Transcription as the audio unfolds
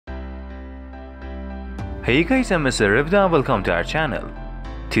Hey guys, I'm Mr. Revdeo and welcome to our channel.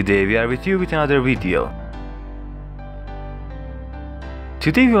 Today we are with you with another video.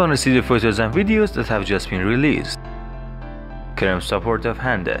 Today we want to see the photos and videos that have just been released. Kerem's support of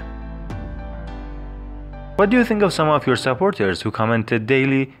Hande. What do you think of some of your supporters who commented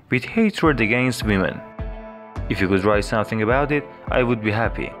daily with hatred against women? If you could write something about it, I would be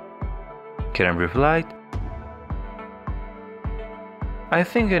happy. Kerem replied, I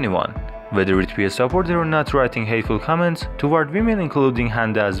think anyone, whether it be a supporter or not, writing hateful comments toward women, including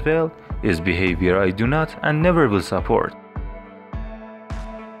Hande as well, is behavior I do not and never will support.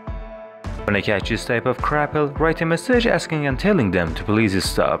 When I catch this type of crap, I'll write a message asking and telling them to please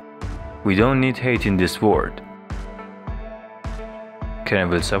stop. We don't need hate in this world. Kerem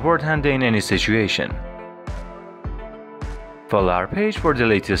will support Hande in any situation. Follow our page for the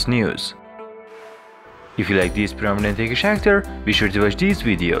latest news. If you like this prominent Turkish actor, be sure to watch these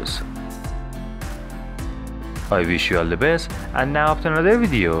videos. I wish you all the best, and now up to another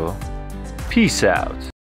video. Peace out.